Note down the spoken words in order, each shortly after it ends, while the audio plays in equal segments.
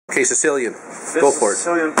Okay, Sicilian. This Go for it.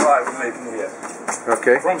 Sicilian pie we're making here.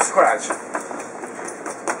 Okay. From scratch.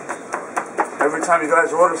 Every time you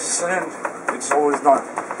guys order Sicilian, it's always done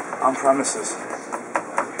on premises.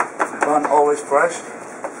 Done always fresh.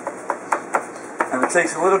 And it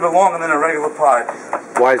takes a little bit longer than a regular pie.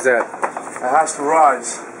 Why is that? It has to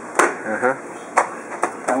rise. Uh-huh.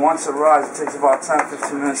 And once it rises, it takes about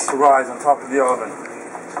 10-15 minutes to rise on top of the oven.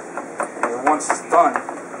 And once it's done,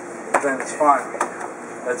 then it's fine.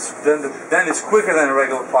 Then it's quicker than a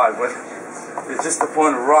regular pie, but it's just the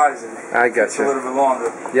point of rising. I got It's you. a little bit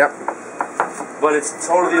longer. Yep. But it's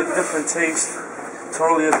totally a different taste,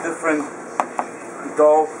 totally a different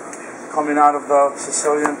dough coming out of the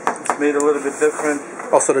Sicilian. It's made a little bit different.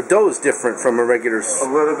 Also, the dough is different from a regular. A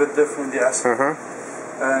little bit different, yes. Uh-huh.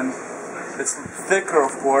 And it's thicker,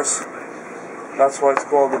 of course. That's why it's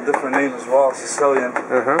called a different name as well, Sicilian.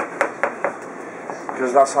 Uh-huh.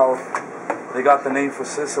 Because that's how they got the name for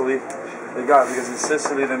Sicily. They got it because in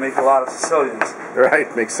Sicily they make a lot of Sicilians.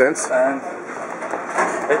 Right, makes sense. And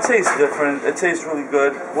it tastes different. It tastes really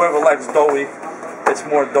good. Whoever likes doughy, it's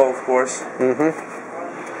more dough, of course. Mm-hmm.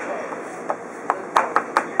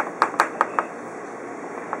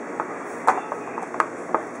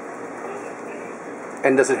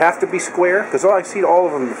 And does it have to be square? Because I see all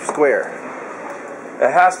of them square.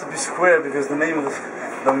 It has to be square because the name of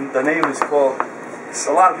the name is called.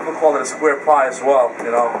 A lot of people call it a square pie as well,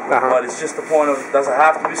 you know. But it's just the point of, does it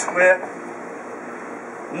have to be square?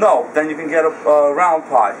 No. Then you can get a round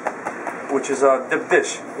pie, which is a dip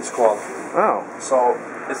dish. It's called. Oh. So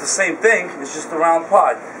it's the same thing. It's just a round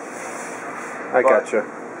pie. I gotcha.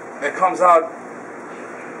 It comes out.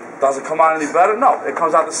 Does it come out any better? No, it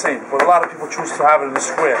comes out the same. But a lot of people choose to have it in a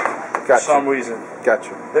square for some reason.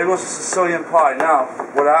 Gotcha. There goes a Sicilian pie. Now,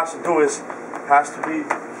 what it has to do is, has to be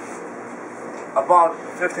about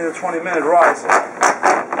 15 to 20 minute rising.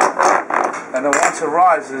 And then once it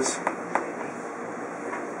rises,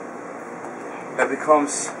 it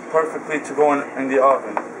becomes perfectly to go in the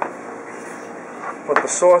oven. Put the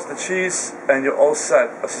sauce, the cheese, and you're all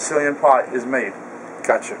set. A Sicilian pie is made.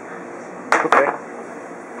 Gotcha. Okay.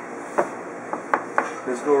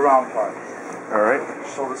 Let's do a round pie. All right.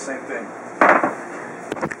 Show the same thing.